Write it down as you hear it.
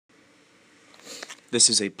This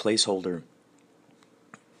is a placeholder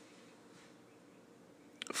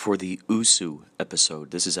for the Usu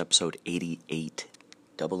episode. This is episode 88,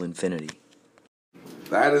 Double Infinity.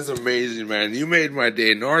 That is amazing, man. You made my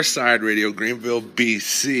day. Northside Radio, Greenville,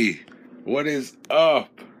 BC. What is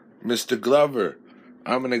up, Mr. Glover?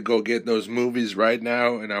 I'm going to go get those movies right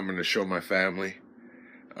now, and I'm going to show my family.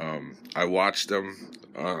 I watched them.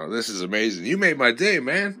 This is amazing. You made my day,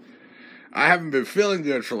 man. I haven't been feeling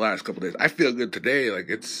good for the last couple days. I feel good today. Like,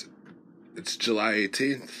 it's July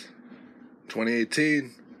 18th,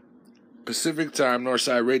 2018. Pacific time,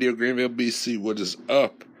 Northside Radio, Greenville, BC. What is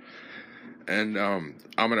up? And I'm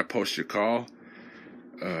going to post your call.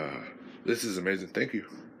 This is amazing. Thank you.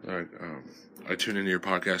 I tune into your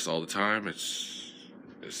podcast all the time.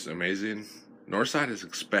 It's amazing. Northside is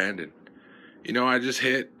expanding. You know, I just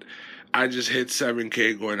hit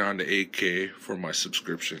 7K going on to 8K for my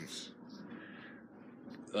subscriptions.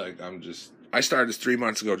 Like, I started this 3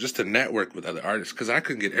 months ago just to network with other artists because I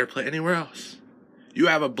couldn't get airplay anywhere else. You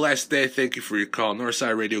have a blessed day. Thank you for your call.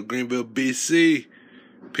 Northside Radio, Greenville, BC.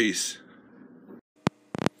 Peace.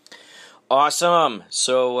 Awesome.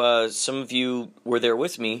 So some of you were there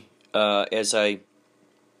with me as I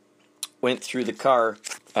went through the car,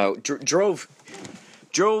 drove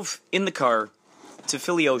in the car to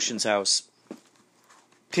Philly Ocean's house,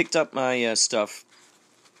 picked up my stuff,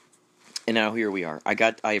 and now here we are. I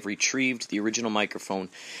have retrieved the original microphone.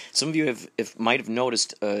 Some of you might have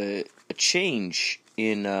noticed a change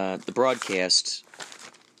in the broadcast,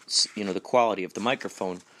 the quality of the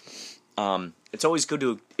microphone. It's always good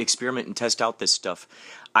to experiment and test out this stuff.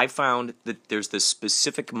 I found that there's this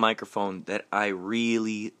specific microphone that I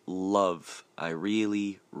really love. I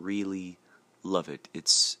really, really love it.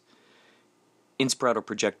 It's Inspirato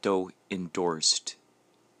Projecto endorsed.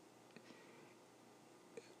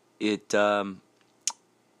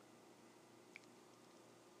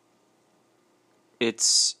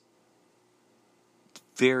 It's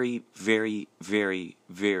very, very, very,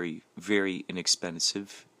 very, very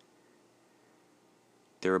inexpensive.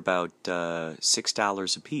 They're about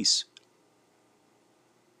 $6 a piece.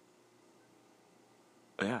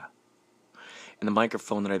 Yeah. And the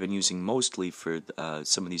microphone that I've been using mostly for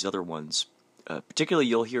some of these other ones, particularly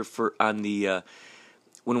you'll hear on the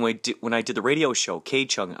when I did the radio show,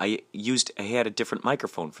 K-Chung, I had a different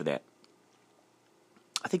microphone for that.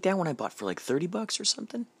 I think that one I bought for like $30 or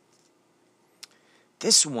something.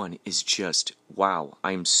 This one is just wow.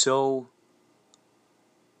 I'm so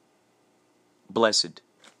blessed.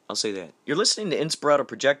 I'll say that. You're listening to Inspirato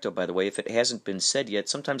Projecto, by the way, if it hasn't been said yet.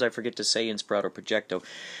 Sometimes I forget to say Inspirato Projecto.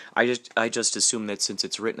 I just assume that since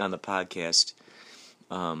it's written on the podcast,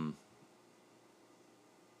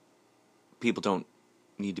 people don't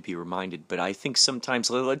need to be reminded. But I think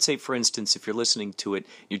sometimes, let's say, for instance, if you're listening to it,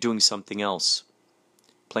 you're doing something else,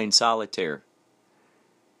 playing solitaire.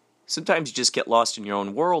 Sometimes you just get lost in your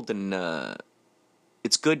own world, and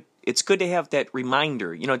it's good. It's good to have that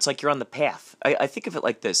reminder. You know, it's like you're on the path. I think of it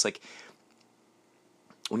like this. Like,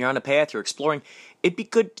 when you're on a path, you're exploring. It'd be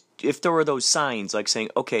good if there were those signs, like saying,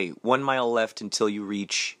 okay, 1 mile left until you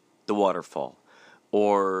reach the waterfall.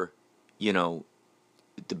 Or,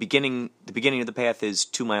 the beginning of the path is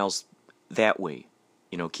 2 miles that way.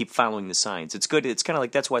 Keep following the signs. It's good. It's kind of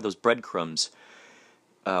like, that's why those breadcrumbs,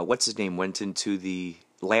 what's his name, went into the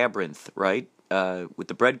labyrinth, right? With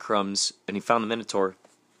the breadcrumbs, and he found the Minotaur.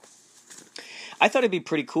 I thought it'd be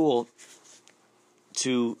pretty cool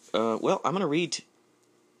to, I'm going to read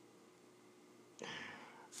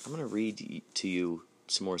to you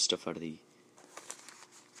some more stuff out of the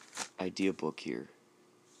idea book here.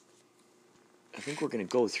 I think we're going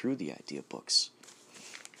to go through the idea books.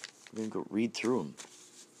 We're going to go read through them.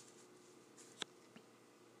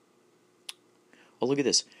 Oh, look at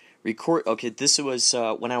this. This was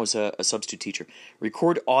when I was a substitute teacher.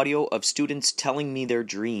 Record audio of students telling me their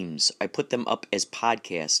dreams. I put them up as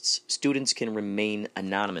podcasts. Students can remain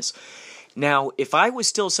anonymous. Now, if I was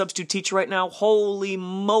still a substitute teacher right now, holy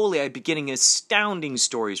moly, I'd be getting astounding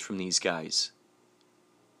stories from these guys.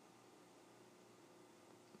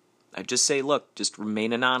 I'd just say, look, just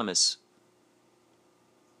remain anonymous.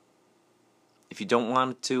 If you don't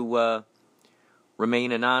want to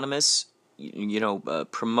remain anonymous,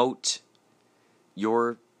 promote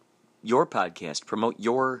your podcast, promote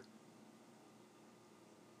your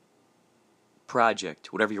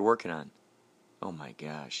project, whatever you're working on. Oh my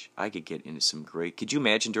gosh, I could get into some great... Could you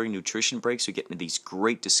imagine during nutrition breaks we get into these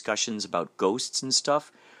great discussions about ghosts and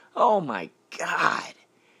stuff? Oh my God.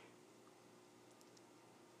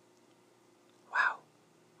 Wow.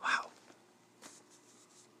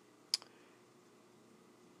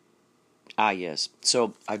 Yes.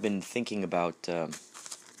 So I've been thinking about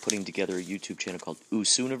putting together a YouTube channel called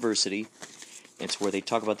Usu University. It's where they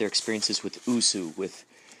talk about their experiences with Usu, with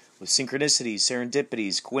synchronicities,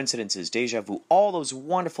 serendipities, coincidences, deja vu, all those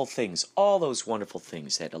wonderful things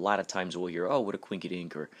that a lot of times we'll hear, oh, what a quinky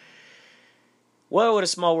dink, or, well, what a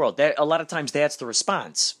small world. That a lot of times that's the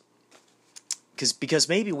response. Because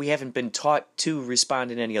maybe we haven't been taught to respond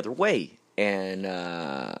in any other way.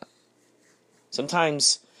 And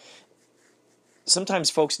sometimes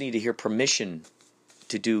folks need to hear permission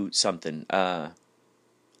to do something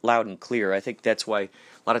loud and clear. I think that's why a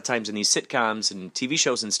lot of times in these sitcoms and TV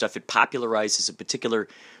shows and stuff, it popularizes a particular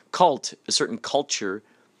cult, a certain culture,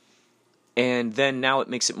 and then now it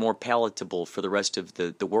makes it more palatable for the rest of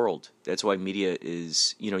the world. That's why media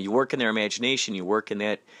is, you work in their imagination, you work in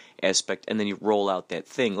that aspect, and then you roll out that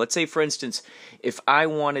thing. Let's say, for instance, if I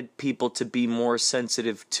wanted people to be more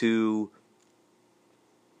sensitive to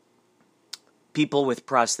people with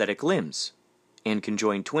prosthetic limbs and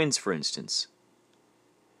conjoined twins, for instance,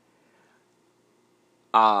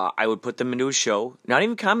 I would put them into a show, not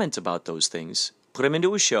even comment about those things, put them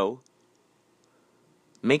into a show,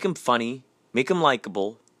 make them funny, make them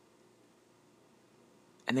likable,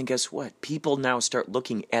 and then guess what? People now start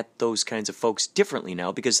looking at those kinds of folks differently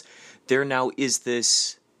now, because there now is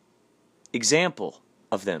this example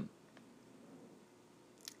of them.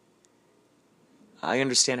 I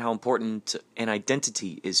understand how important an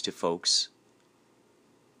identity is to folks.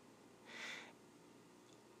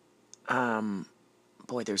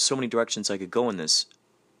 Boy, there's so many directions I could go in this.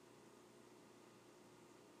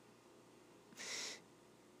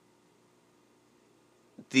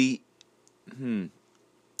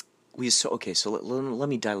 So let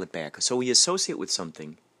me dial it back. So we associate with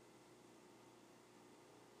something.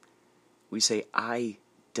 We say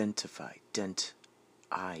identify, dentify,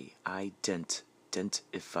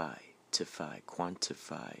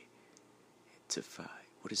 quantify, tify.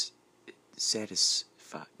 What is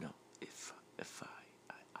satisfy? No, if I.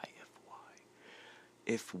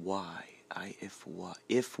 If why.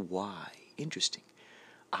 Interesting.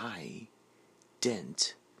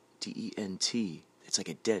 Dent, D-E-N-T. It's like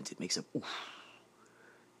a dent. It makes a oof.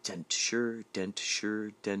 Denture,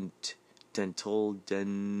 dental,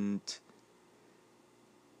 dent.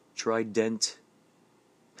 Trident.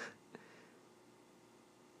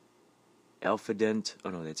 Alpha-dent. Oh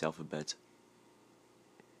no, that's alphabet.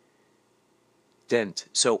 Dent.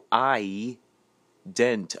 So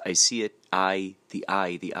dent, I see it, I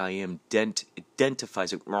am, dent, it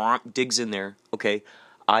identifies it, digs in there, okay,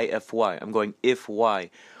 I-F-Y, I'm going if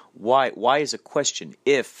why is a question,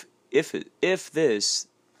 if this,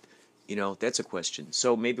 that's a question,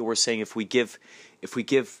 so maybe we're saying if we give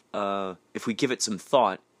it some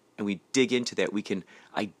thought, and we dig into that, we can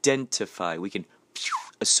identify, we can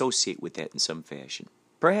associate with that in some fashion,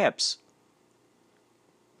 perhaps.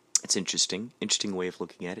 It's interesting way of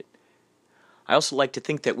looking at it. I also like to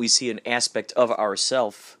think that we see an aspect of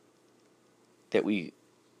ourself that we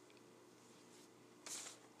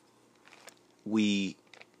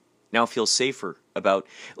now feel safer about.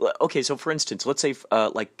 Okay, so for instance, let's say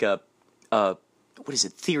what is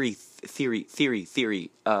it? Theory,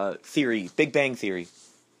 Big Bang Theory.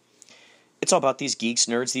 It's all about these geeks,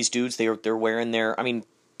 nerds, these dudes. They're wearing their,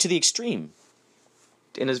 to the extreme,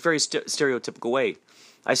 in a very stereotypical way.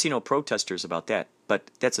 I see no protesters about that,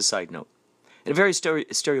 but that's a side note. In a very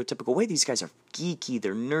stereotypical way, these guys are geeky,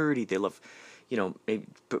 they're nerdy, they love, maybe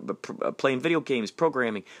playing video games,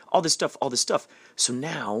 programming, all this stuff. So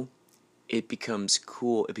now, it becomes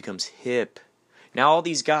cool, it becomes hip. Now all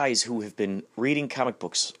these guys who have been reading comic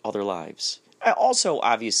books all their lives, also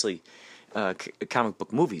obviously, comic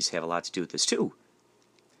book movies have a lot to do with this too.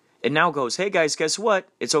 It now goes, hey guys, guess what?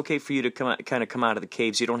 It's okay for you to come out of the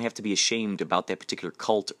caves. You don't have to be ashamed about that particular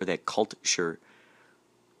cult or that culture.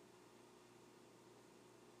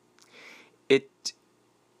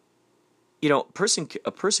 A person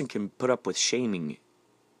can put up with shaming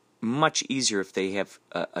much easier if they have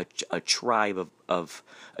a tribe a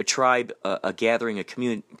gathering, a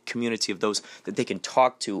community of those that they can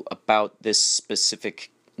talk to about this specific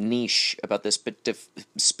niche, about this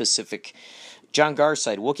specific. John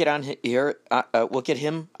Garside, we'll get on here. We'll get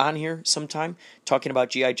him on here sometime talking about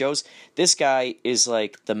G.I. Joes. This guy is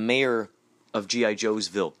like the mayor of G.I.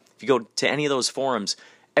 Joesville. If you go to any of those forums,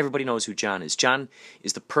 everybody knows who John is. John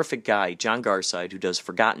is the perfect guy. John Garside, who does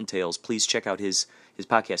Forgotten Tales. Please check out his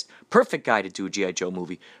podcast. Perfect guy to do a G.I. Joe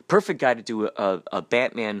movie. Perfect guy to do a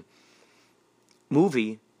Batman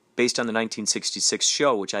movie based on the 1966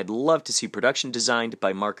 show, which I'd love to see. Production designed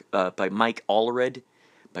by Mike Allred.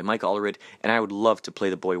 by Mike Allred, and I would love to play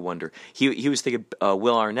the Boy Wonder. He was thinking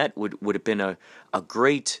Will Arnett would have been a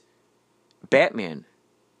great Batman,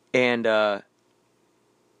 and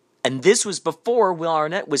this was before Will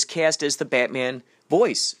Arnett was cast as the Batman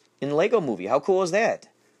voice in the Lego Movie. How cool is that?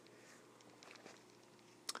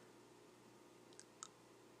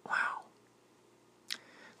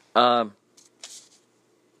 Wow.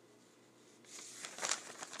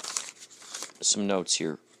 Some notes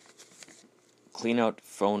here. Clean out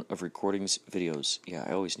phone of recordings, videos. Yeah,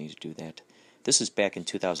 I always need to do that. This is back in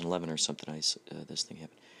 2011 or something. This thing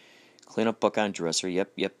happened. Clean up book on dresser.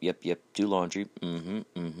 Yep. Do laundry.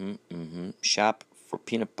 Shop for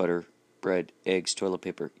peanut butter, bread, eggs, toilet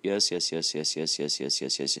paper. Yes.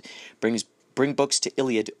 Bring books to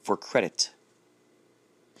Iliad for credit.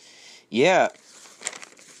 Yeah.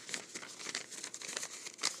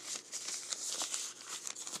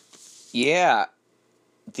 Yeah,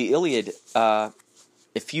 the Iliad,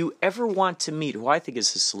 if you ever want to meet who I think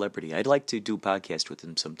is a celebrity, I'd like to do a podcast with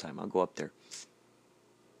him sometime. I'll go up there.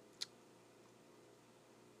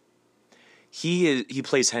 He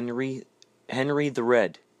plays Henry the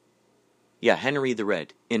Red. Yeah, Henry the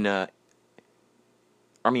Red in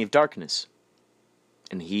Army of Darkness.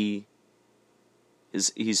 And he's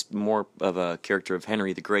more of a character of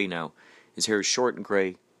Henry the Grey now. His hair is short and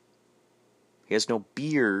gray. He has no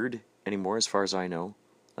beard anymore, as far as I know.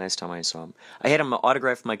 Last time I saw him, I had him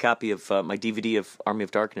autograph my copy of my DVD of Army of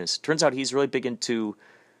Darkness. Turns out he's really big into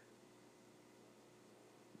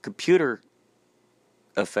computer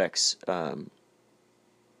effects.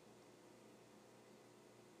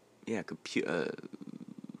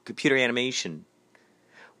 Computer animation.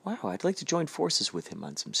 Wow, I'd like to join forces with him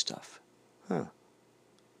on some stuff. Huh.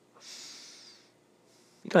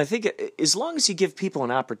 I think as long as you give people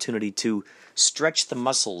an opportunity to stretch the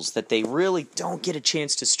muscles that they really don't get a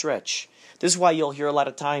chance to stretch. This is why you'll hear a lot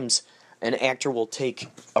of times an actor will take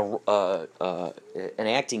an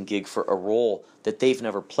acting gig for a role that they've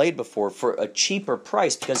never played before for a cheaper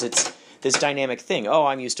price, because it's this dynamic thing. Oh,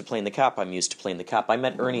 I'm used to playing the cop. I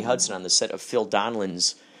met Ernie Hudson on the set of Phil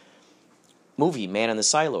Donlin's movie, Man in the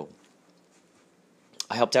Silo.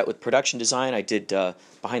 I helped out with production design. I did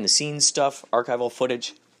behind-the-scenes stuff, archival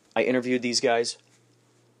footage. I interviewed these guys.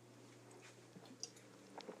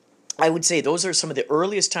 I would say those are some of the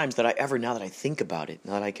earliest times that I ever, now that I think about it,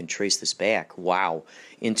 now that I can trace this back,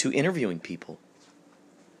 into interviewing people.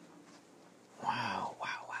 Wow.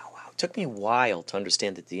 It took me a while to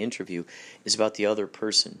understand that the interview is about the other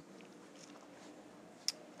person.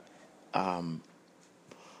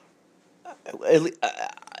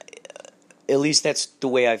 At least that's the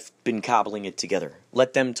way I've been cobbling it together.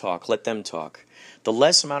 Let them talk. The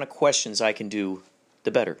less amount of questions I can do,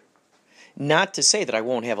 the better. Not to say that I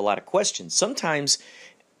won't have a lot of questions. Sometimes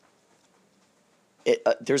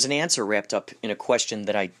there's an answer wrapped up in a question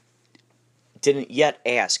that I didn't yet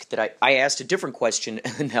ask. That I asked a different question,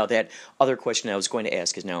 and now that other question I was going to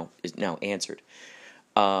ask is now answered.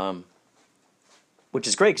 Which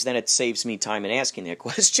is great, because then it saves me time in asking that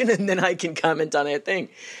question, and then I can comment on that thing.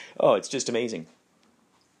 Oh, it's just amazing.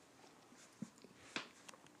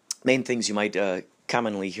 Main things you might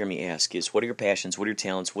commonly hear me ask is, what are your passions? What are your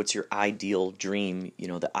talents? What's your ideal dream?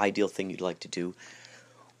 The ideal thing you'd like to do.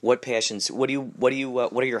 What passions? What are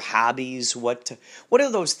your hobbies? What are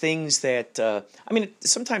those things that?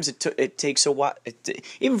 Sometimes it takes a while,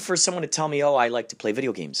 even for someone to tell me, oh, I like to play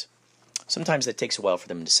video games. Sometimes that takes a while for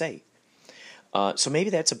them to say. So maybe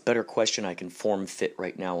that's a better question I can form fit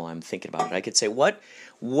right now while I'm thinking about it. I could say, what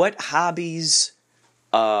hobbies,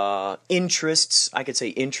 interests,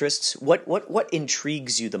 what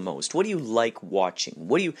intrigues you the most? What do you like watching?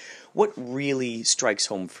 What really strikes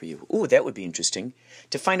home for you? Ooh, that would be interesting.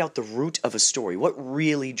 To find out the root of a story. What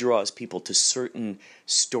really draws people to certain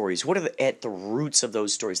stories? What are at the roots of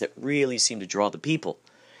those stories that really seem to draw the people?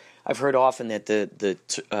 I've heard often that the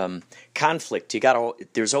conflict,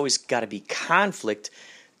 there's always got to be conflict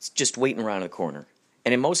just waiting around the corner.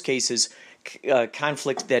 And in most cases,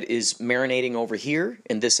 conflict that is marinating over here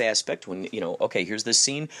in this aspect, when, okay, here's this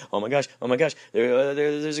scene, oh my gosh,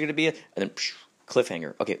 there's going to be and then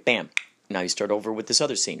cliffhanger. Okay, bam. Now you start over with this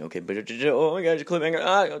other scene. Okay, but oh my gosh,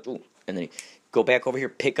 cliffhanger. And then you go back over here,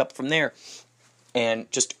 pick up from there. And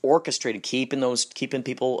just orchestrated, keeping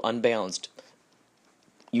people unbalanced.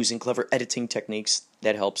 Using clever editing techniques,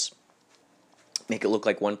 that helps. Make it look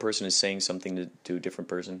like one person is saying something to a different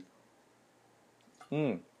person.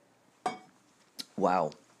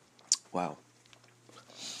 Wow.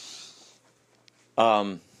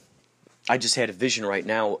 I just had a vision right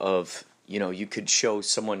now of, you could show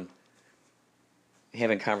someone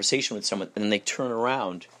having a conversation with someone, and then they turn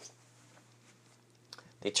around.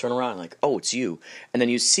 They turn around like, oh, it's you. And then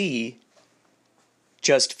you see,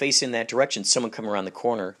 just facing that direction, someone come around the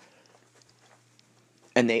corner,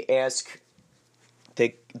 and they ask,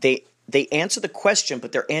 they answer the question,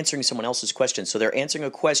 but they're answering someone else's question. So they're answering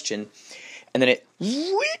a question, and then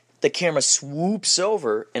the camera swoops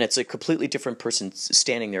over, and it's a completely different person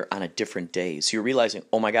standing there on a different day. So you're realizing,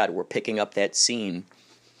 oh my God, we're picking up that scene.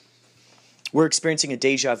 We're experiencing a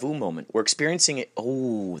deja vu moment. We're experiencing it.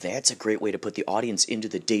 Oh, that's a great way to put the audience into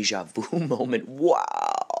the deja vu moment. Wow.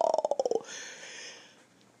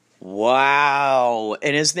 Wow.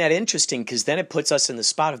 And isn't that interesting? Because then it puts us in the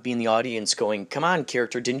spot of being the audience going, come on,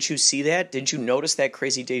 character, didn't you see that? Didn't you notice that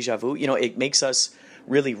crazy deja vu? You know, it makes us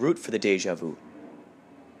really root for the deja vu.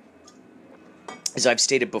 As I've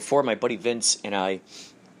stated before, my buddy Vince and I,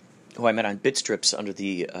 who I met on Bitstrips under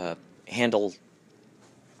the handle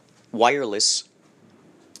Wireless,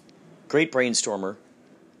 great brainstormer,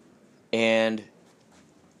 and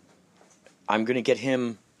I'm going to get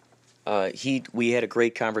him, we had a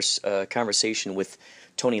great conversation with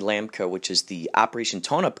Tony Lamka, which is the Operation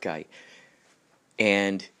Tone-Up guy,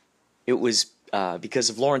 and it was because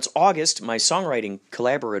of Lawrence August, my songwriting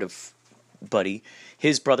collaborative buddy.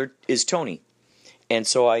 His brother is Tony, and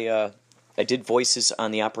so I did voices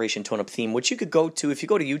on the Operation Tone-Up theme, which you could go to. If you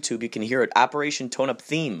go to YouTube, you can hear it, Operation Tone-Up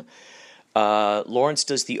theme. Lawrence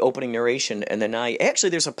does the opening narration, and then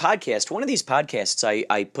there's a podcast. One of these podcasts,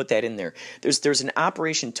 I put that in there. There's an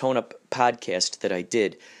Operation Tone-Up podcast that I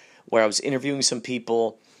did where I was interviewing some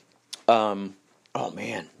people. Oh,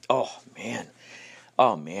 man.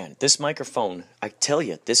 This microphone, I tell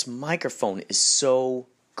you, this microphone is so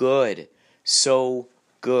good. So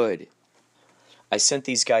good. I sent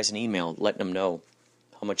these guys an email letting them know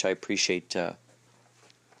how much I appreciate their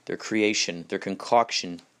creation, their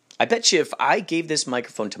concoction. I bet you if I gave this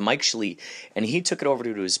microphone to Mike Schley and he took it over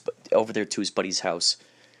there to his buddy's house,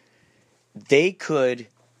 they could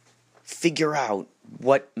figure out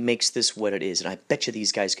what makes this what it is. And I bet you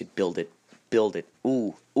these guys could build it.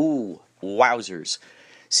 Ooh, wowzers.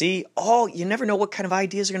 See, you never know what kind of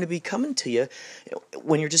ideas are going to be coming to you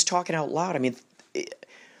when you're just talking out loud. I mean, you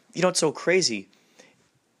know what's so crazy?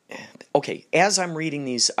 Okay, as I'm reading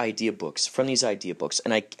these idea books,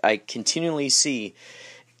 and I continually see,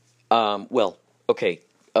 a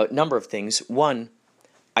number of things. One,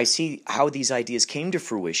 I see how these ideas came to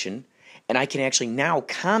fruition, and I can actually now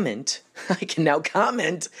comment.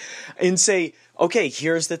 And say, okay,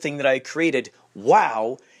 here's the thing that I created.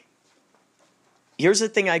 Wow. Here's the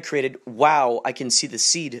thing I created. Wow, I can see the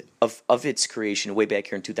seed of its creation way back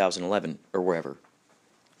here in 2011 or wherever.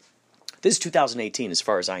 This is 2018 as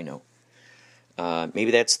far as I know.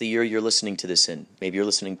 Maybe that's the year you're listening to this in. Maybe you're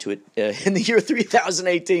listening to it in the year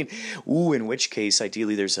 3018. Ooh, in which case,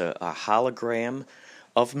 ideally, there's a hologram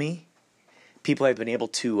of me. People have been able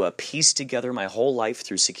to piece together my whole life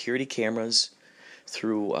through security cameras,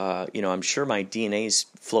 through, I'm sure my DNA's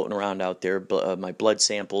floating around out there, my blood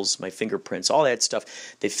samples, my fingerprints, all that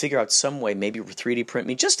stuff. They figure out some way, maybe 3D print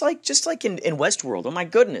me, just like in Westworld. Oh, my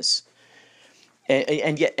goodness.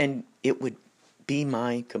 And yet it would be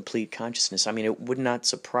my complete consciousness. I mean, it would not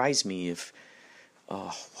surprise me if,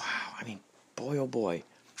 oh, wow. I mean, boy, oh, boy.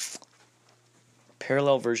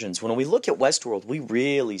 Parallel versions. When we look at Westworld, we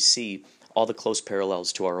really see all the close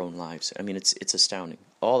parallels to our own lives. I mean, it's astounding.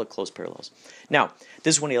 All the close parallels. Now,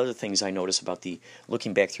 this is one of the other things I notice about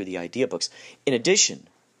looking back through the idea books. In addition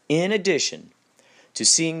to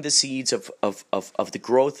seeing the seeds of the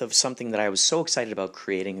growth of something that I was so excited about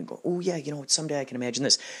creating and go, oh yeah, someday I can imagine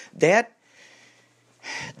this. That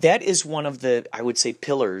is one of the, I would say,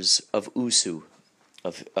 pillars of USU,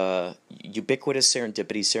 of ubiquitous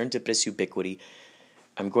serendipity, serendipitous ubiquity.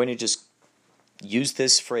 I'm going to just use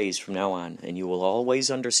this phrase from now on, and you will always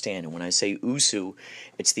understand. And when I say USU,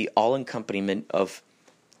 it's the all-accompaniment of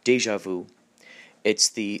deja vu. It's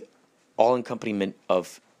the all-accompaniment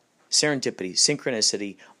of serendipity,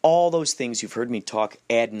 synchronicity, all those things you've heard me talk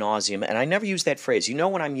ad nauseum. And I never use that phrase.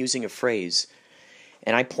 When I'm using a phrase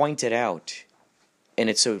and I point it out, and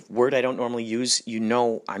it's a word I don't normally use,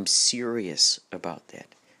 I'm serious about that.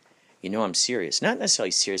 I'm serious. Not necessarily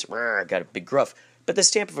serious, I got a big gruff, but the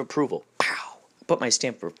stamp of approval. Pow! Put my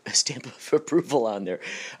stamp of approval on there.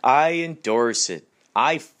 I endorse it.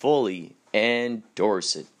 I fully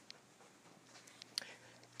endorse it.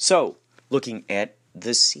 So, looking at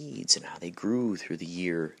the seeds and how they grew through the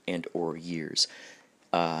year and or years.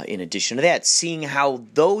 In addition to that, seeing how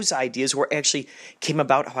those ideas came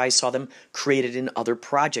about, how I saw them created in other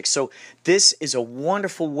projects. So this is a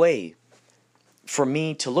wonderful way for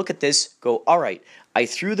me to look at this, go, all right, I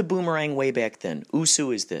threw the boomerang way back then.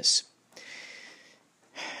 USU is this.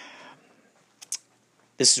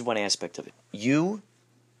 This is one aspect of it. You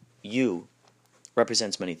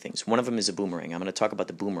represents many things. One of them is a boomerang. I'm going to talk about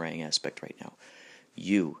the boomerang aspect right now.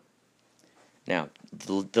 You. Now,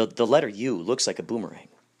 the letter U looks like a boomerang.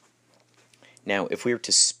 Now, if we were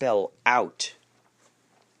to spell out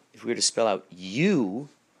you,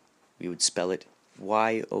 we would spell it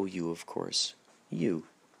Y-O-U, of course. You.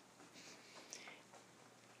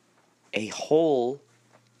 A whole.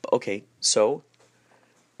 Okay, so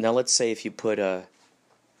now let's say if you put an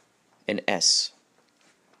S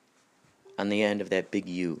on the end of that big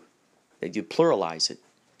U, that you pluralize it,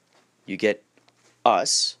 you get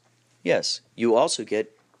us. Yes, you also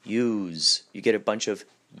get yous. You get a bunch of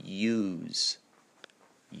yous.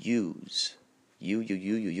 Yous. You.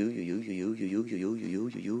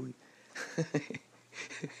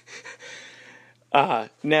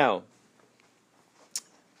 Now,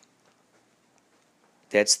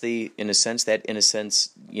 that's in a sense,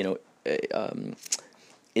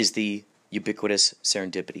 is the ubiquitous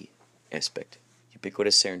serendipity aspect.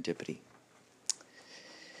 Ubiquitous serendipity.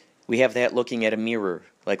 We have that looking at a mirror.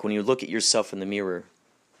 Like when you look at yourself in the mirror,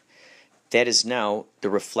 that is now the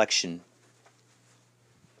reflection.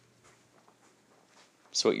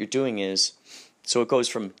 So what you're doing is, so it goes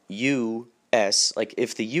from US, like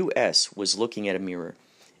if the US was looking at a mirror,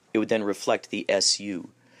 it would then reflect the SU.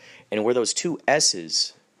 And where those two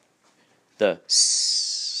S's,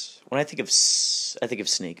 when I think of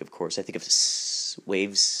snake, of course. I think of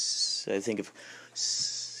waves. I think of,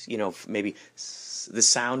 maybe the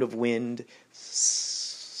sound of wind,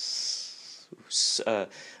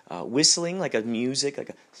 whistling like a music, like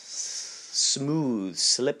a smooth,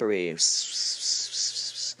 slippery,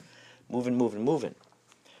 moving.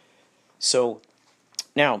 So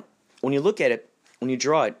now, when you look at it, when you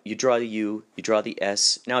draw it, you draw the U, you draw the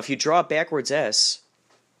S. Now, if you draw backwards S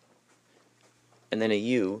and then a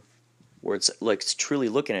U, where it's like it's truly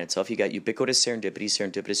looking at itself, you got ubiquitous serendipity,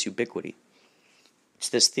 serendipitous ubiquity. It's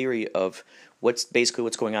this theory of what's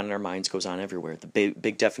going on in our minds goes on everywhere. The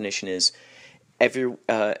big definition is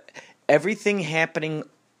everything happening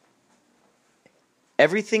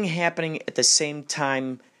at the same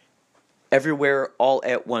time, everywhere, all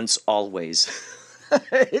at once, always.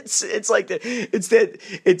 It's like that. It's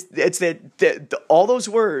that all those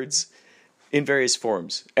words in various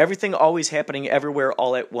forms. Everything always happening everywhere,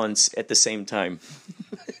 all at once, at the same time.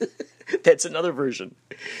 That's another version.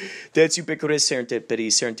 That's ubiquitous serendipity,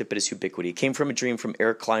 serendipitous ubiquity. It came from a dream from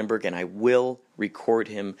Eric Kleinberg, and I will record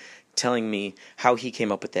him telling me how he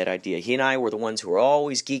came up with that idea. He and I were the ones who were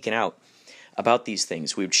always geeking out about these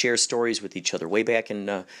things. We would share stories with each other way back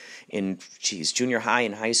in junior high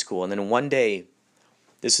and high school. And then one day,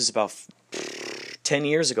 this is about 10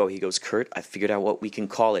 years ago, he goes, Kurt, I figured out what we can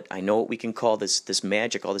call it. I know what we can call this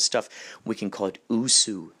magic, all this stuff. We can call it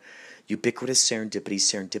USU. Ubiquitous serendipity,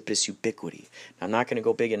 serendipitous ubiquity. Now, I'm not going to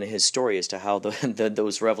go big into his story as to how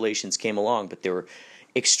those revelations came along, but they were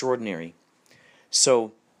extraordinary.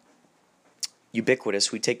 So,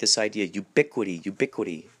 ubiquitous, we take this idea,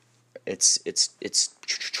 ubiquity. It's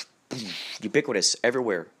ubiquitous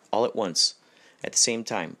everywhere, all at once, at the same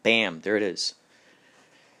time. Bam, there it is.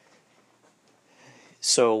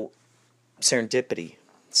 So, serendipity,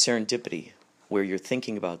 where you're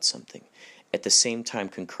thinking about something at the same time,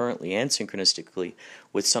 concurrently and synchronistically,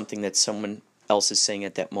 with something that someone else is saying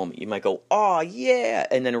at that moment. You might go, "Oh yeah,"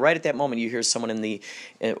 and then right at that moment, you hear someone in the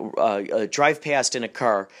drive past in a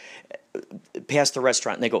car, past the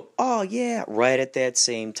restaurant, and they go, "Oh yeah," right at that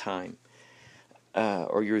same time.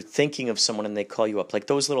 Or you're thinking of someone and they call you up, like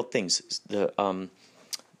those little things. That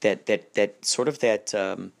sort of that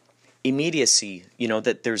immediacy.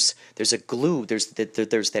 That there's a glue. There's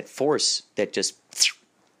that force that just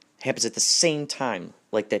happens at the same time,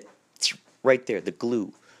 like that right there, the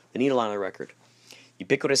glue, the needle on the record.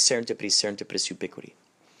 Ubiquitous serendipity, serendipitous ubiquity.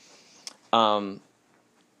 And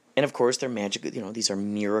of course, they're magical. These are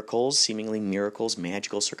miracles, seemingly miracles,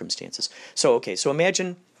 magical circumstances. So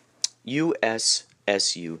imagine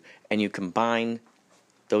USSU, and you combine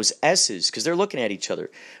those S's, because they're looking at each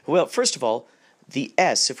other. Well, first of all, the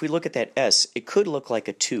S, if we look at that S, it could look like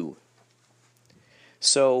a 2.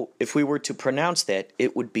 So if we were to pronounce that,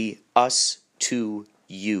 it would be us to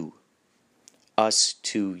you. Us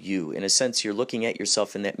to you. In a sense, you're looking at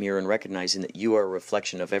yourself in that mirror and recognizing that you are a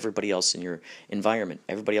reflection of everybody else in your environment,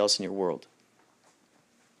 everybody else in your world.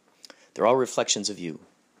 They're all reflections of you.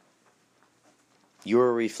 You're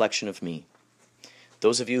a reflection of me.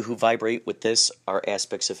 Those of you who vibrate with this are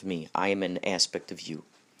aspects of me. I am an aspect of you.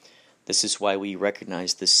 This is why we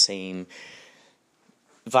recognize the same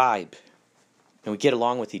vibe, and we get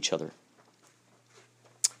along with each other.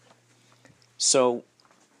 So,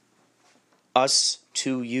 us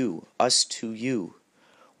to you. Us to you.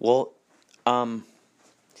 Well,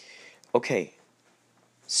 okay.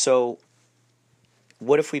 So,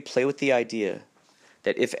 what if we play with the idea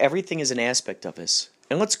that if everything is an aspect of us,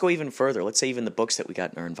 and let's go even further, let's say even the books that we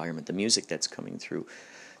got in our environment, the music that's coming through,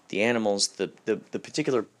 the animals, the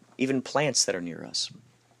particular, even plants that are near us.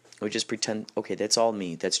 We just pretend, okay, that's all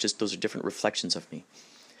me. That's just, those are different reflections of me.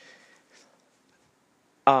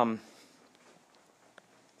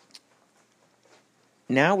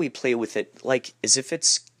 Now we play with it like as if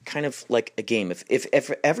it's kind of like a game.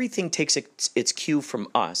 If everything takes its cue from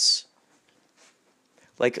us,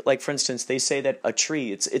 like for instance, they say that a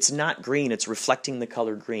tree, it's not green, it's reflecting the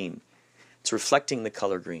color green. It's reflecting the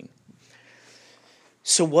color green.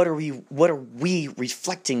 So what are we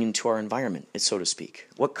reflecting into our environment, so to speak?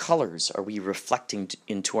 What colors are we reflecting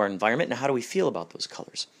into our environment, and how do we feel about those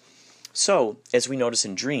colors? So, as we notice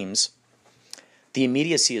in dreams, the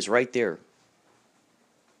immediacy is right there.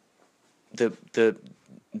 The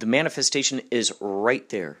manifestation is right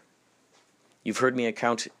there. You've heard me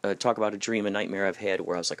talk about a dream, a nightmare I've had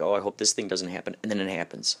where I was like, oh, I hope this thing doesn't happen, and then it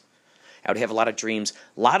happens. I would have a lot of dreams,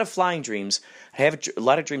 a lot of flying dreams. I have a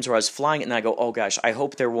lot of dreams where I was flying, and I go, oh gosh, I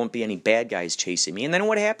hope there won't be any bad guys chasing me. And then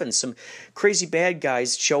what happens? Some crazy bad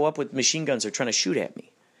guys show up with machine guns, are trying to shoot at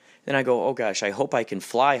me. Then I go, oh gosh, I hope I can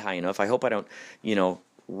fly high enough. I hope I don't,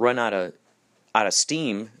 run out of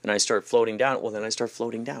steam and I start floating down. Well, then I start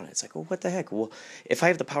floating down. It's like, well, what the heck? Well, if I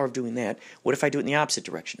have the power of doing that, what if I do it in the opposite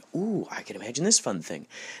direction? Ooh, I can imagine this fun thing.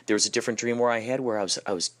 There was a different dream where I had where I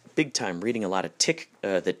was big time reading a lot of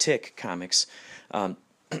the Tick comics, and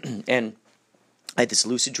I had this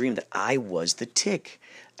lucid dream that I was the Tick,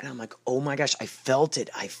 and I'm like, oh my gosh, I felt it.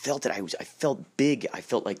 I felt big. I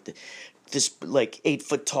felt like this like 8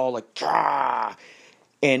 foot tall, like ah.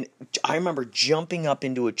 And I remember jumping up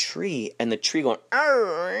into a tree and the tree going,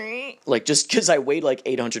 argh, like just because I weighed like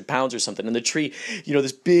 800 pounds or something. And the tree,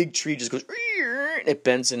 this big tree just goes, and it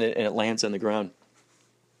bends and it lands on the ground.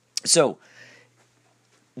 So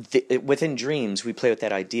within dreams, we play with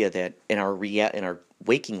that idea that in our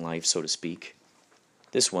waking life, so to speak,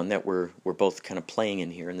 this one that we're both kind of playing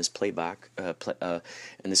in here in this playground,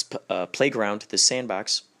 this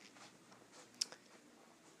sandbox.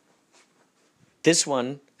 This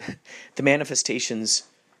one, the manifestations,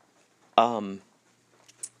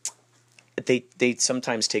 they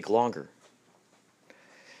sometimes take longer,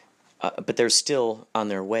 but they're still on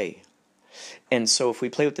their way. And so, if we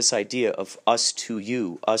play with this idea of us to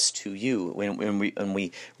you, when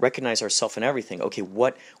we recognize ourselves in everything, okay,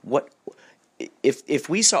 what if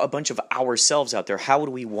we saw a bunch of ourselves out there, how would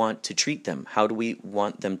we want to treat them? How do we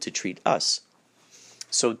want them to treat us?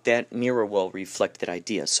 So that mirror will reflect that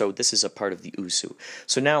idea. So this is a part of the Usu.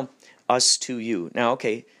 So now, us to you. Now,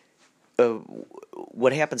 okay,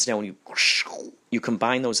 what happens now when you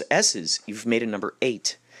combine those S's? You've made a number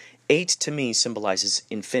 8. 8 to me symbolizes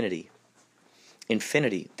infinity.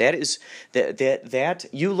 Infinity. That is that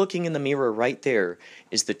you looking in the mirror right there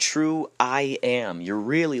is the true I am. You're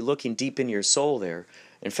really looking deep in your soul there.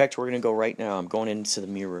 In fact, we're going to go right now. I'm going into the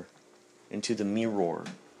mirror.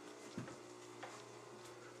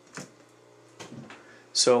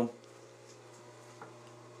 So,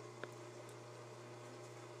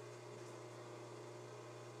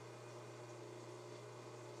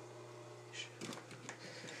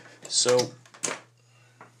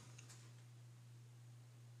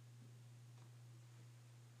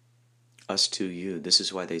 us to you. This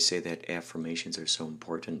is why they say that affirmations are so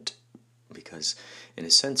important, because in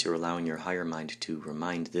a sense you're allowing your higher mind to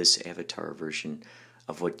remind this avatar version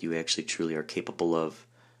of what you actually truly are capable of,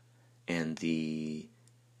 and the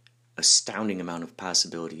astounding amount of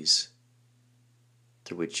possibilities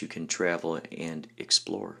through which you can travel and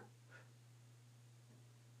explore.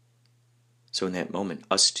 So in that moment,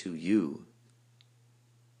 us to you,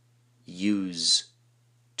 use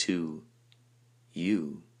to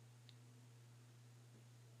you.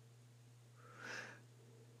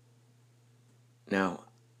 Now,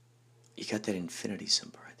 you got that infinity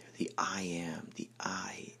symbol right there. The I am, the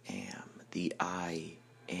I am, the I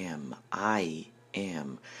am, I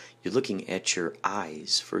am. You're looking at your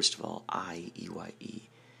eyes, first of all, I-E-Y-E.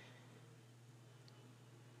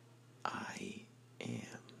 I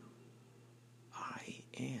am. I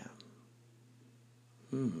am.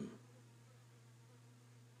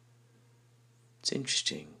 It's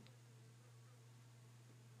interesting.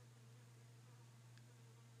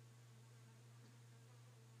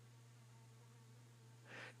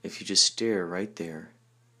 If you just stare right there,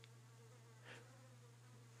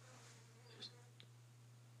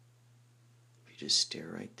 just stare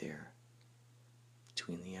right there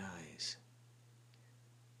between the eyes,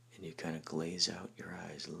 And you kind of glaze out your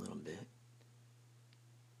eyes a little bit.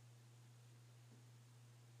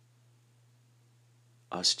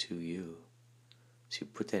 Us to you. So you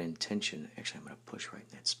put that intention. Actually, I'm going to push right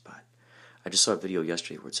in that spot. I just saw a video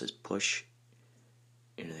yesterday where it says push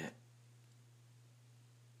into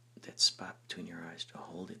that spot between your eyes to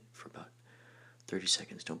hold it for about 30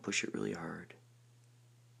 seconds. Don't push it really hard.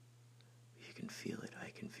 You can feel it.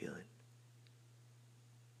 I can feel it.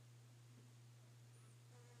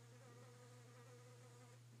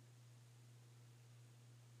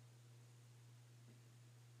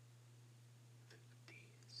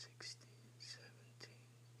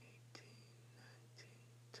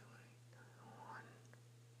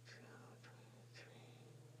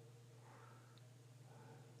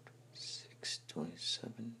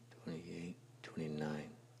 Twenty-seven, 28, 29,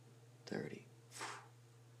 30.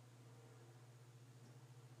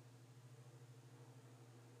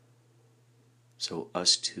 So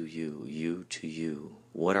us to you, you to you.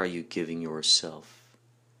 What are you giving yourself?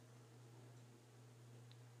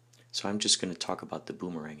 So I'm just going to talk about the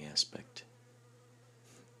boomerang aspect.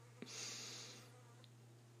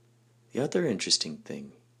 The other interesting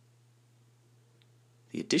thing,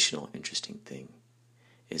 the additional interesting thing,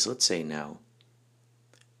 is let's say now,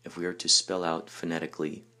 if we are to spell out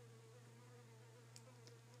phonetically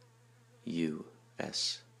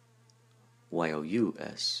U-S,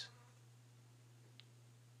 Y-O-U-S,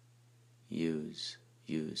 use,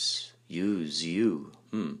 you.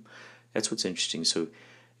 That's what's interesting. So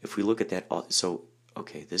if we look at that, so,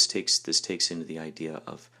 okay, this takes into the idea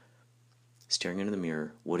of staring into the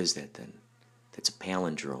mirror. What is that then? That's a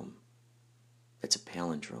palindrome. That's a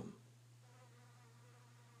palindrome.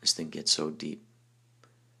 This thing gets so deep.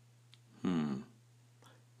 You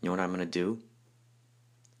know what I'm going to do?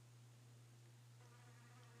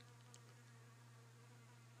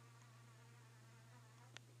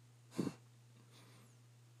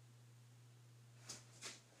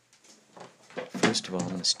 First of all, I'm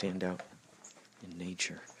going to stand out in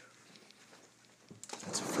nature.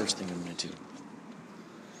 That's the first thing I'm going to do.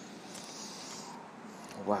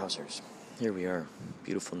 Wowzers. Here we are.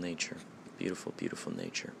 Beautiful nature. Beautiful, beautiful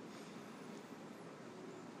nature.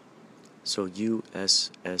 So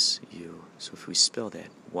U-S-S-U. So if we spell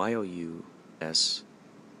that, Y-O-U-S-S-U-O-Y.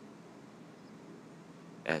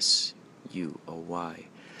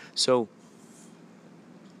 So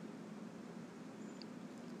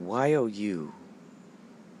Y-O-U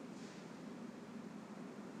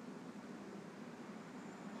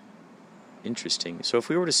interesting. So if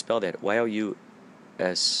we were to spell that Y-O-U-S-S-U-O-Y,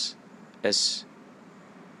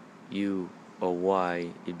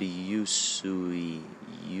 it'd be Yusui,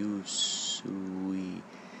 Yusui,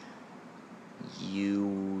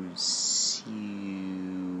 Yusui,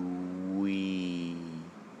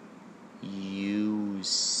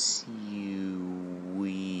 Yusui,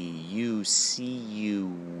 Yusui,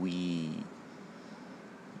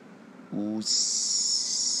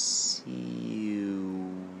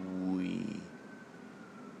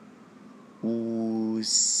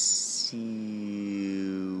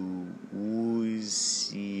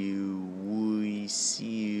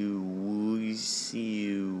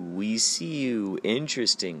 We see you.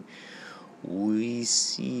 Interesting. We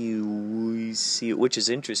see you. Which is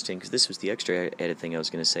interesting, because this was the extra added thing I was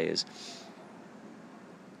going to say is,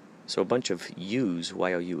 so a bunch of U's,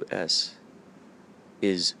 Y-O-U-S,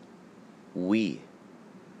 is we.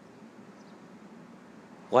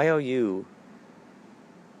 Y-O-U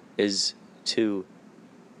is to,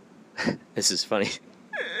 this is funny,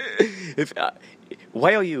 if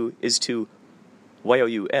Y-O-U is to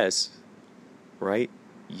Y-O-U-S, right?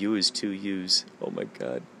 U is to U's. Oh my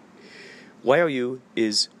God. Y-O-U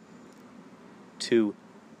is to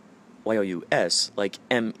Y-O-U-S, like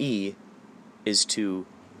M-E is to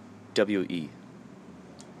W-E.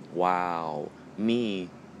 Wow. Me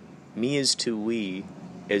is to we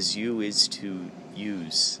as you is to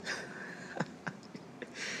use.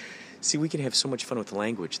 See, we can have so much fun with the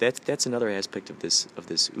language. That's another aspect of this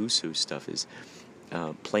USU stuff is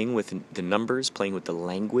playing with the numbers, playing with the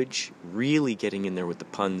language, really getting in there with the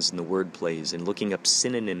puns and the word plays, and looking up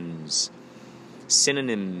synonyms,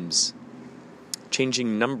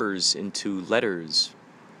 changing numbers into letters,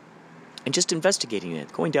 and just investigating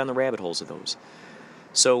it, going down the rabbit holes of those.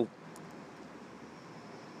 So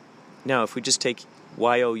now, if we just take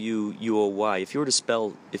Y-O-U-U-O-Y, if you were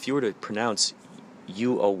to pronounce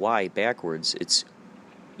U-O-Y backwards, it's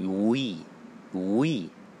we, you, we,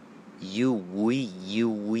 you, we, you,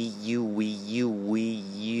 we, you, we,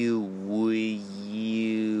 you, we,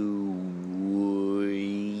 you,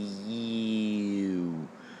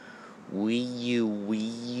 we, you, we,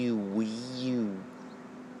 you, we, you,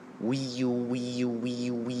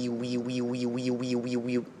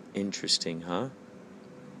 interesting, huh?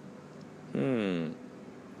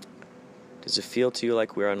 Does it feel to you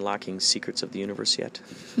like we're unlocking secrets of the universe yet?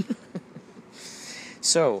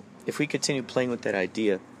 So, if we continue playing with that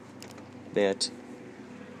idea that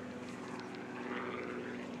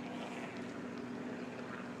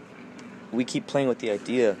we keep playing with the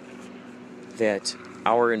idea that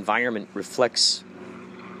our environment reflects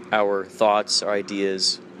our thoughts, our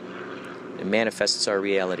ideas, and manifests our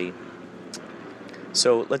reality.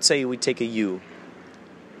 So let's say we take a you.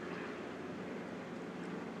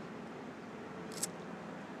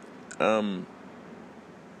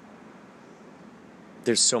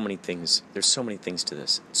 There's so many things. There's so many things to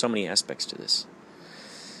this. So many aspects to this.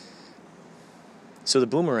 So the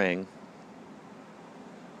boomerang,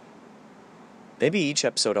 maybe each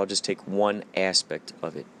episode I'll just take one aspect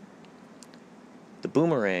of it. The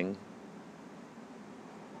boomerang,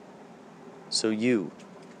 so you,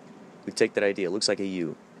 we take that idea, it looks like a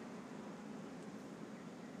U.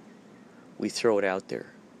 We throw it out there.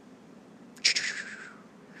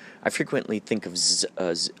 I frequently think of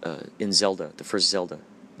in Zelda, the first Zelda,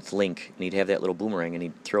 with Link, and he'd have that little boomerang, and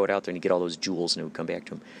he'd throw it out there, and he'd get all those jewels, and it would come back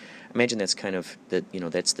to him. Imagine that's kind of,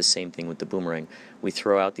 that's the same thing with the boomerang. We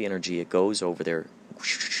throw out the energy, it goes over there,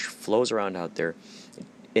 flows around out there,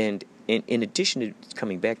 and in addition to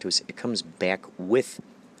coming back to us, it comes back with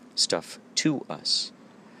stuff to us.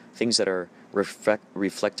 Things that are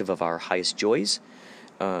reflective of our highest joys,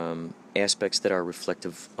 aspects that are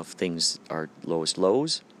reflective of things, our lowest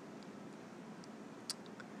lows.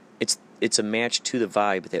 It's a match to the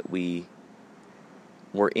vibe that we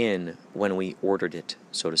were in when we ordered it,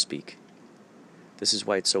 so to speak. This is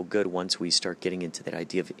why it's so good once we start getting into that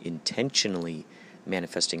idea of intentionally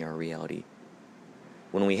manifesting our reality.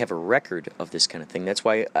 When we have a record of this kind of thing, that's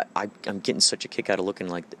why I'm getting such a kick out of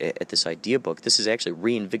looking at this idea book. This is actually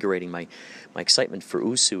reinvigorating my excitement for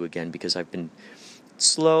Usu again, because I've been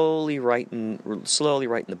slowly writing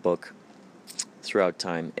the book throughout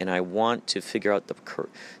time, and I want to figure out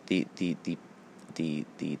the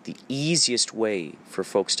easiest way for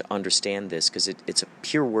folks to understand this, because it's a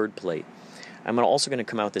pure wordplay. I'm also going to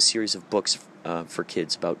come out with a series of books for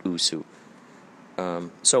kids about Usu.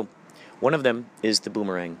 So one of them is the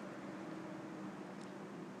boomerang,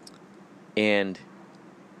 and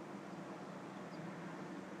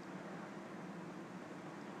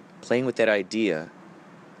playing with that idea,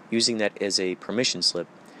 using that as a permission slip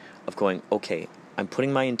of going, okay, I'm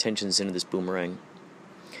putting my intentions into this boomerang.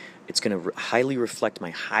 It's going to highly reflect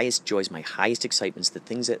my highest joys, my highest excitements, the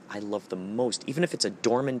things that I love the most, even if it's a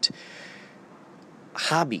dormant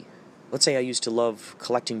hobby. Let's say I used to love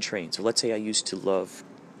collecting trains, or let's say I used to love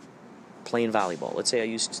playing volleyball. Let's say I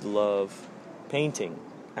used to love painting.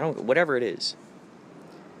 Whatever it is.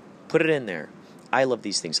 Put it in there. I love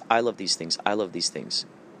these things. I love these things. I love these things.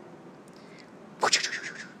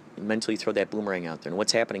 You mentally throw that boomerang out there. And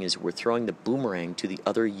what's happening is we're throwing the boomerang to the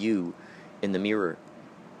other you in the mirror.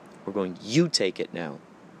 We're going, you take it now.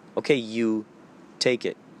 Okay, you take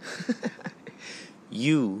it.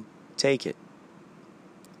 You take it.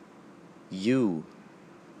 You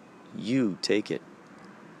take it.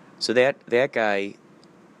 So that guy,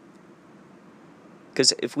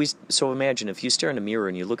 because imagine if you stare in a mirror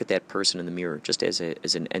and you look at that person in the mirror just as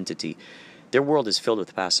an entity, their world is filled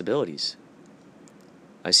with possibilities.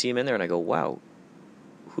 I see him in there and I go, wow,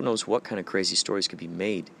 who knows what kind of crazy stories could be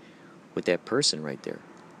made with that person right there.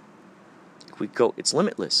 It's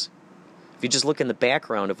limitless. If you just look in the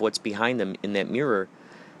background of what's behind them in that mirror,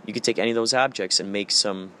 you could take any of those objects and make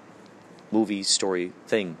some movie, story,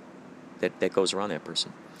 thing that goes around that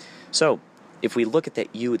person. So, if we look at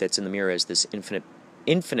that you that's in the mirror as this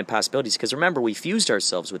infinite possibilities, because remember, we fused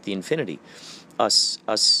ourselves with the infinity. Us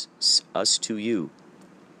to you.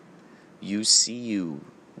 You see you.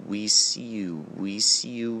 We see you. We see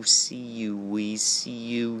you. See you. We see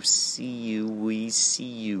you. See you. We see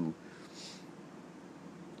you.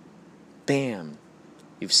 Bam.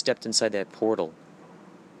 You've stepped inside that portal.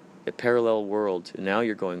 That parallel world. And now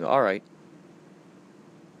you're going, all right.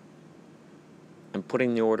 I'm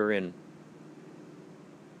putting the order in.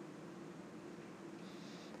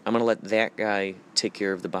 I'm going to let that guy take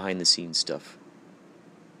care of the behind-the-scenes stuff.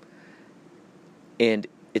 And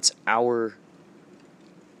it's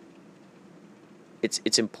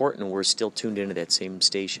important we're still tuned into that same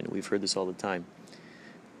station. We've heard this all the time.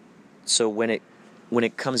 So when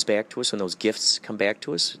it comes back to us, when those gifts come back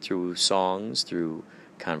to us through songs, through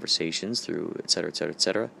conversations, through et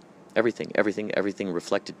cetera, everything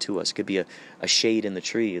reflected to us. It could be a shade in the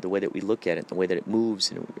tree, the way that we look at it, the way that it moves,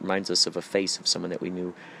 and it reminds us of a face of someone that we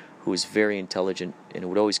knew who was very intelligent and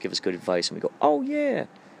would always give us good advice, and we go, oh yeah,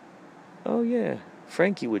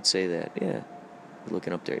 Frankie would say that, yeah.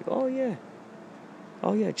 Looking up there, you go,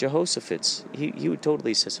 oh yeah, Jehoshaphat's. He would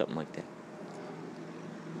totally say something like that.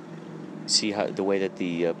 See how the way that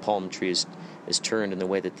the palm tree is turned and the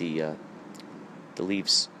way that the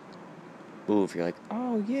leaves move. You're like,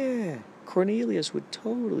 oh yeah, Cornelius would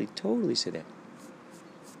totally say that.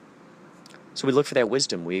 So we look for that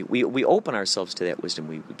wisdom. We open ourselves to that wisdom.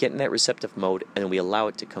 We get in that receptive mode and then we allow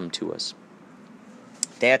it to come to us.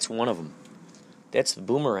 That's one of them. That's the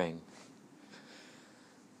boomerang.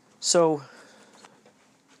 So,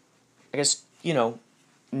 I guess,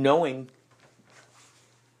 knowing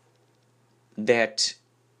that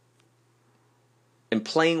and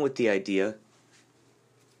playing with the idea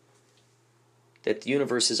that the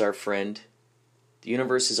universe is our friend, the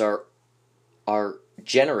universe is our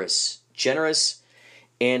generous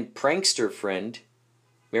and prankster friend,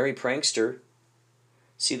 Merry Prankster.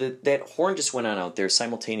 See, that horn just went on out there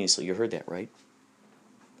simultaneously. You heard that, right?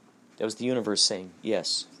 That was the universe saying,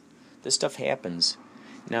 yes, this stuff happens.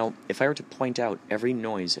 Now, if I were to point out every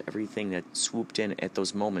noise, everything that swooped in at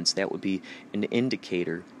those moments, that would be an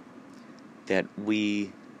indicator that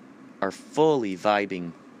we are fully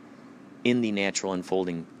vibing in the natural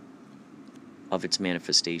unfolding of its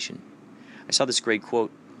manifestation. I saw this great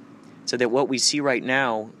quote. It said that what we see right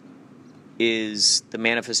now is the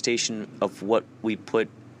manifestation of what we put,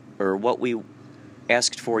 or what we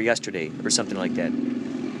asked for yesterday, or something like that.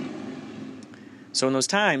 So in those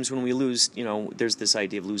times when we lose, there's this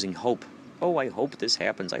idea of losing hope. Oh, I hope this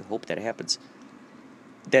happens. I hope that happens.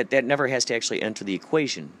 That never has to actually enter the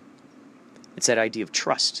equation. It's that idea of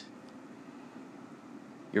trust.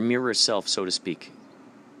 Your mirror self, so to speak,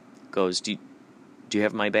 goes, do you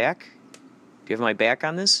have my back? Do you have my back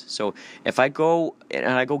on this? So if I go and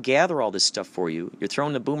I go gather all this stuff for you, you're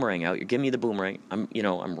throwing the boomerang out, you're giving me the boomerang, I'm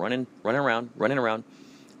running around,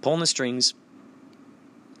 pulling the strings.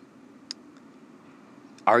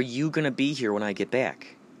 Are you going to be here when I get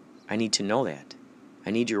back? I need to know that.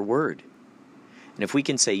 I need your word. And if we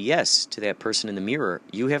can say yes to that person in the mirror,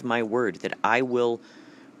 you have my word that I will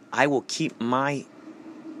keep my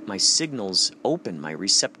signals open, my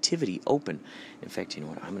receptivity open. In fact, you know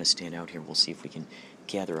what? I'm going to stand out here. We'll see if we can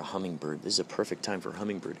gather a hummingbird. This is a perfect time for a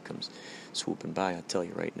hummingbird to come swooping by, I'll tell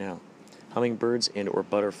you right now. Hummingbirds and or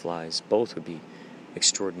butterflies, both would be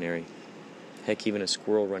extraordinary. Heck, even a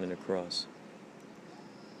squirrel running across.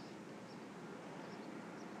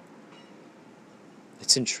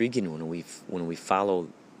 It's intriguing when we follow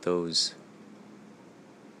those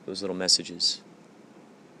little messages.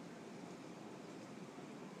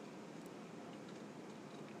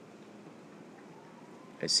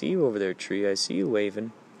 I see you over there, tree. I see you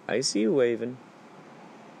waving. I see you waving.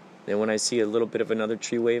 Then when I see a little bit of another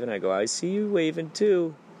tree waving, I go, I see you waving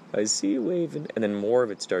too. I see you waving. And then more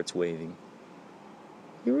of it starts waving.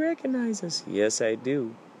 You recognize us? Yes, I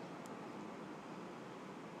do.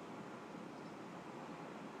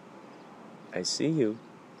 I see you.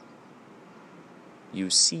 You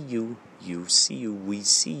see you. You see you. We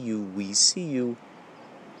see you. We see you.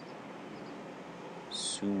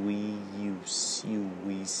 Sui, you, see,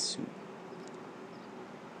 we, su.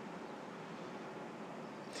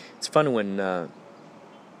 It's fun when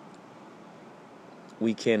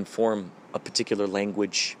we can form a particular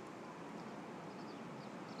language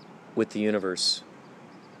with the universe,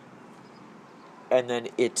 and then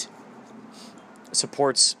it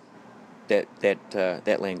supports that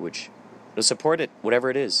language. It'll support it, whatever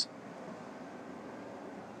it is.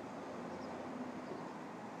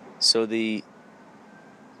 So the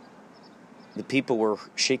people were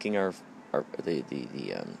shaking the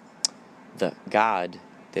God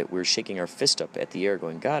that we're shaking our fist up at the air,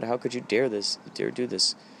 going, God, how could you dare do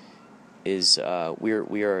this? Is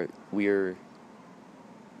we're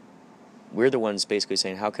the ones basically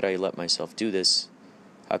saying, how could I let myself do this?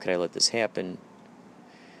 How could I let this happen?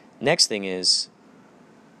 Next thing is,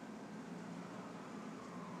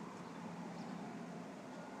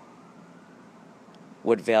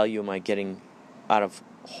 what value am I getting out of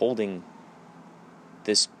holding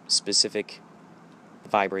this specific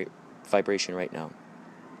vibration right now,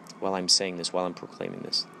 while I'm saying this, while I'm proclaiming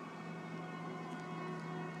this?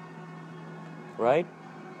 Right?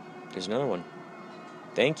 There's another one.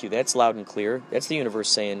 Thank you. That's loud and clear. That's the universe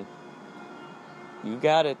saying, you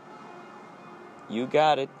got it. You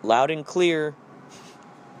got it. Loud and clear.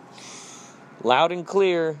 Loud and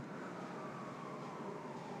clear.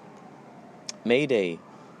 Mayday.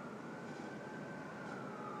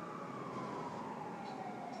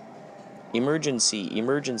 Emergency.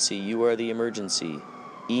 Emergency. You are the emergency.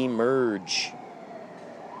 Emerge.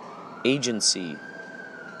 Agency.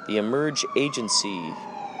 The Emerge Agency.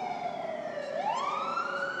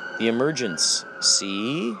 The emergence,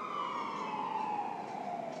 see?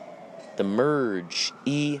 The merge,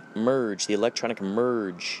 emerge, the electronic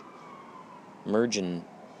merge. Mergence,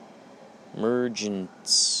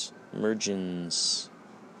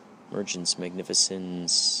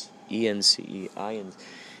 magnificence, ENCE, ion.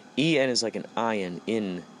 EN is like an ion,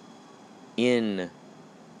 in,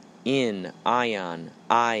 ion,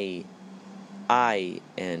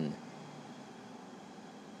 I-N.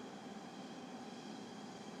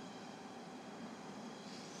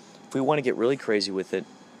 If we want to get really crazy with it,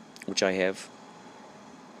 which I have,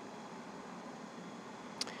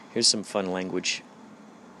 here's some fun language.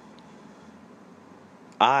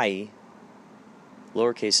 I,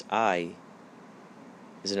 lowercase I,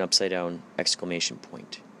 is an upside down exclamation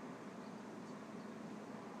point.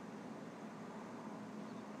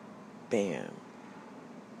 Bam.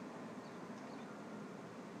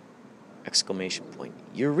 Exclamation point.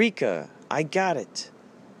 Eureka! I got it!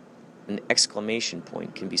 An exclamation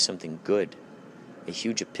point can be something good. A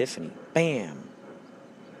huge epiphany. Bam!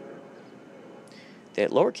 That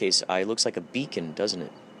lowercase I looks like a beacon, doesn't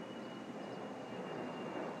it?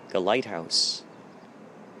 Like a lighthouse.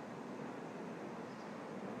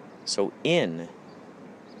 So in.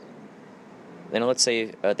 Then let's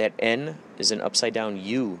say that N is an upside down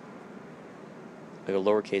U. Like a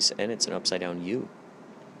lowercase n, it's an upside down U.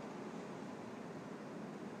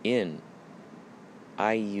 In.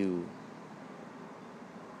 I-U.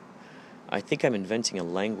 I think I'm inventing a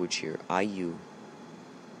language here. I-U.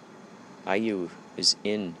 I-U is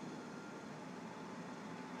in.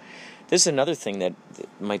 This is another thing that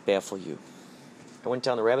might baffle you. I went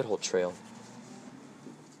down the rabbit hole trail.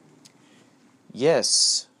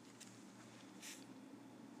 Yes.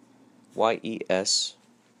 Y-E-S.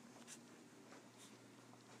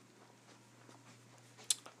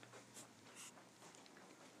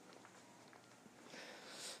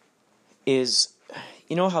 Is,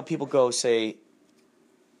 you know how people go say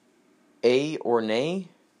a or nay?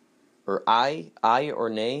 Or I or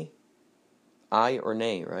nay? I or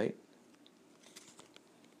nay, right?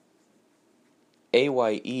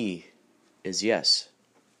 A-Y-E is yes.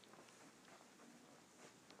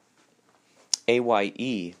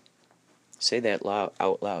 A-Y-E, say that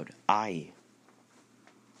out loud. I.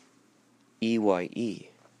 E-Y-E.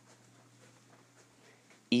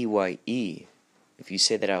 E-Y-E. If you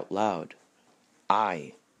say that out loud,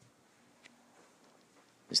 I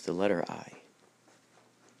is the letter I.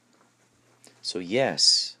 So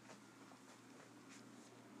yes.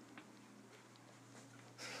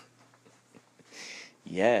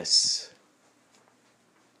 Yes.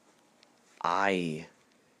 I.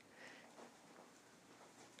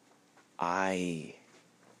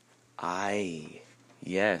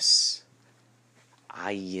 Yes.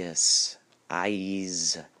 Yes.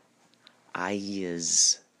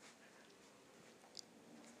 Eyes.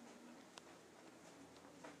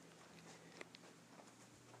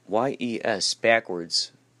 Y-E-S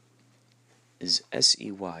backwards is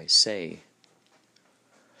S-E-Y, say.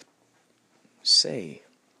 Say.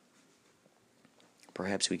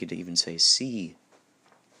 Perhaps we could even say see.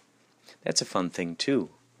 That's a fun thing too.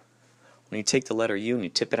 When you take the letter U and you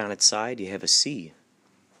tip it on its side, you have a C.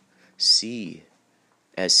 See.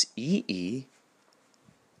 S-E-E.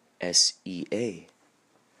 S-E-A.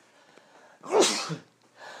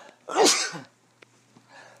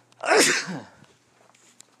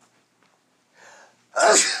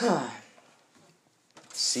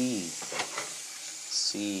 C.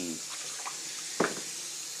 C.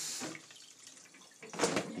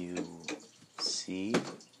 U. C.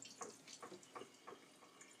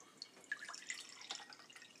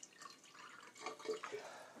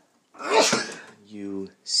 U.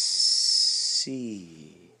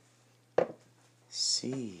 C.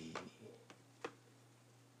 C.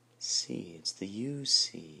 C. It's the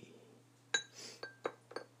U-C.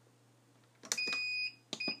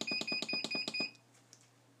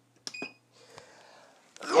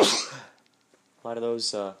 A lot of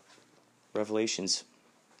those revelations,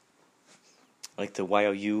 like the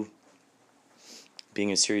Y-O-U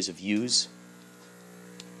being a series of U's,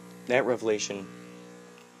 that revelation,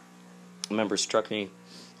 I remember, struck me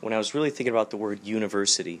when I was really thinking about the word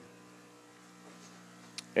university.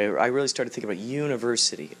 I really started thinking about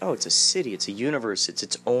university. Oh, it's a city, it's a universe, it's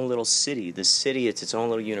its own little city. The city, it's its own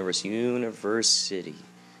little universe. University.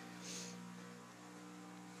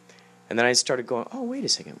 And then I started going, oh, wait a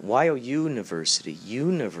second. Y-O-U university.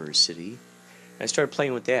 University. And I started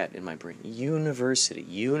playing with that in my brain. University.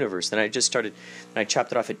 Universe. Then I just started, and I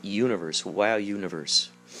chopped it off at universe. Y-O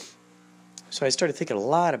universe. So I started thinking a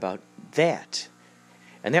lot about that.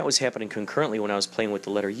 And that was happening concurrently when I was playing with the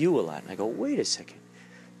letter U a lot. And I go, wait a second.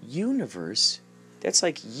 Universe? That's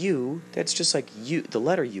like you. That's just like you. The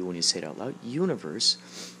letter U when you say it out loud. Universe.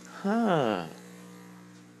 Huh.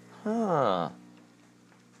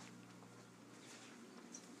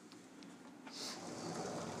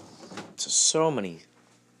 So many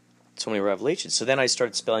revelations. So then I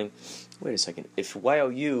started spelling. Wait a second. If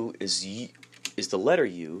YOU is the letter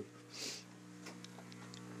U,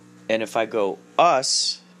 and if I go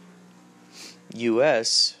us,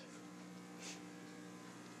 US,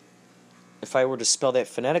 if I were to spell that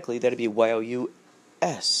phonetically, that'd be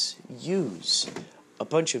YOUS. Use. A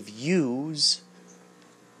bunch of U's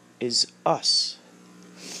is us.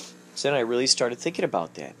 So then I really started thinking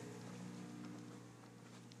about that.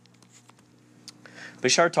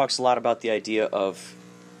 Bashar talks a lot about the idea of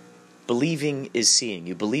believing is seeing.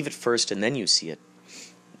 You believe it first and then you see it.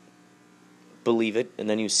 Believe it and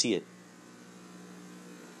then you see it.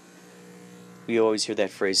 We always hear that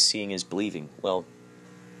phrase, seeing is believing. Well,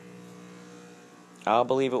 I'll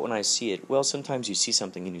believe it when I see it. Well, sometimes you see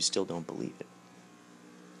something and you still don't believe it.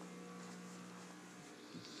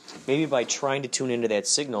 Maybe by trying to tune into that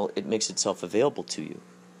signal, it makes itself available to you.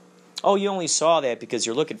 Oh, you only saw that because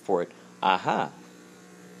you're looking for it. Aha.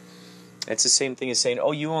 That's the same thing as saying,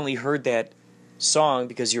 oh, you only heard that song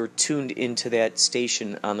because you're tuned into that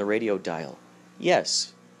station on the radio dial.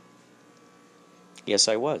 Yes. Yes,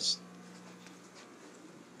 I was.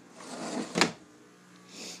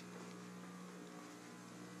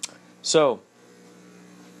 So,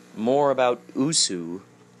 more about USU,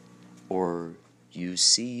 or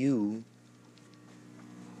UCU,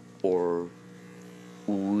 or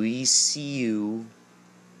we see you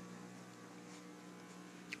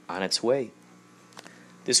on its way.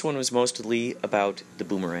 This one was mostly about the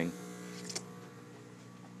boomerang.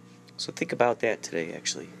 So think about that today,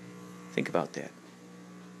 actually. Think about that.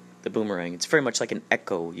 The boomerang. It's very much like an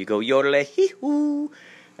echo. You go yodel-hee-hoo,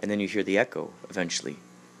 and then you hear the echo eventually.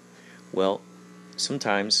 Well,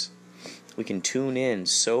 sometimes we can tune in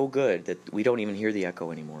so good that we don't even hear the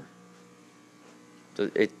echo anymore.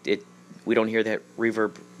 We don't hear that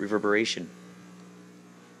reverberation.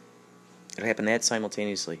 It'll happen that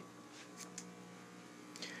simultaneously.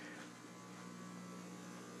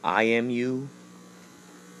 I am you.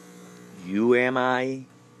 You am I.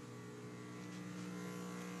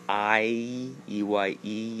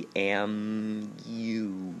 E-Y-E, am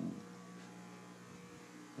you.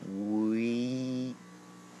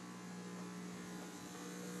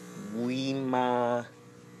 We ma.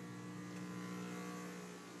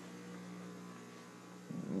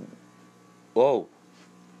 Oh.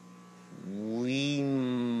 We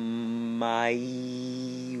my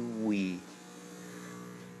we.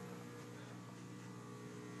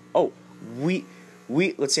 Oh, we.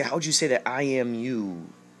 Let's see. How would you say that? I am you.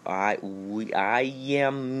 I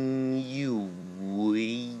am you.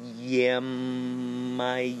 We am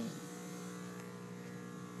my.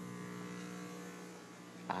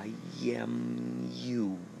 I am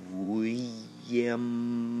you. We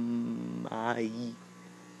am I.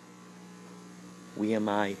 We am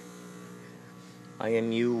I. I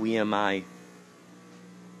am you, we am I.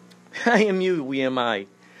 I am you, we am I.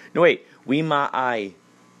 No, wait. We ma I.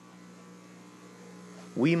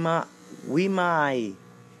 We ma I.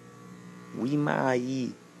 We ma I.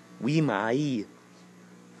 We ma I.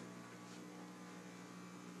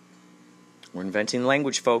 We're inventing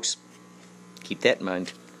language, folks. Keep that in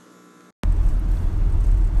mind.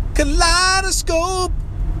 Kaleidoscope,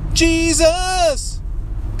 Jesus.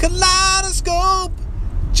 Kaleidoscope,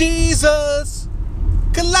 Jesus.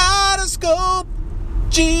 Kaleidoscope,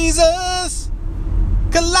 Jesus.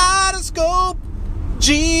 Kaleidoscope,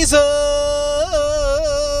 Jesus.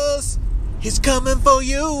 He's coming for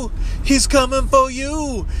you. He's coming for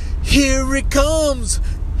you. Here he comes.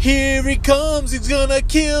 Here he comes. He's gonna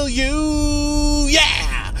kill you.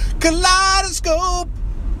 Yeah. Kaleidoscope,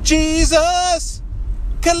 Jesus.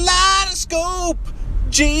 Kaleidoscope,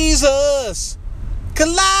 Jesus.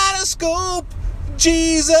 Kaleidoscope,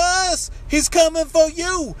 Jesus. He's coming for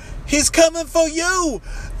you. He's coming for you.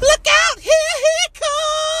 Look out, here he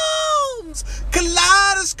comes.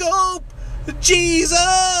 Kaleidoscope,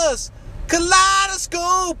 Jesus.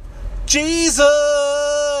 Kaleidoscope, Jesus.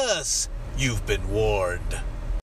 You've been warned.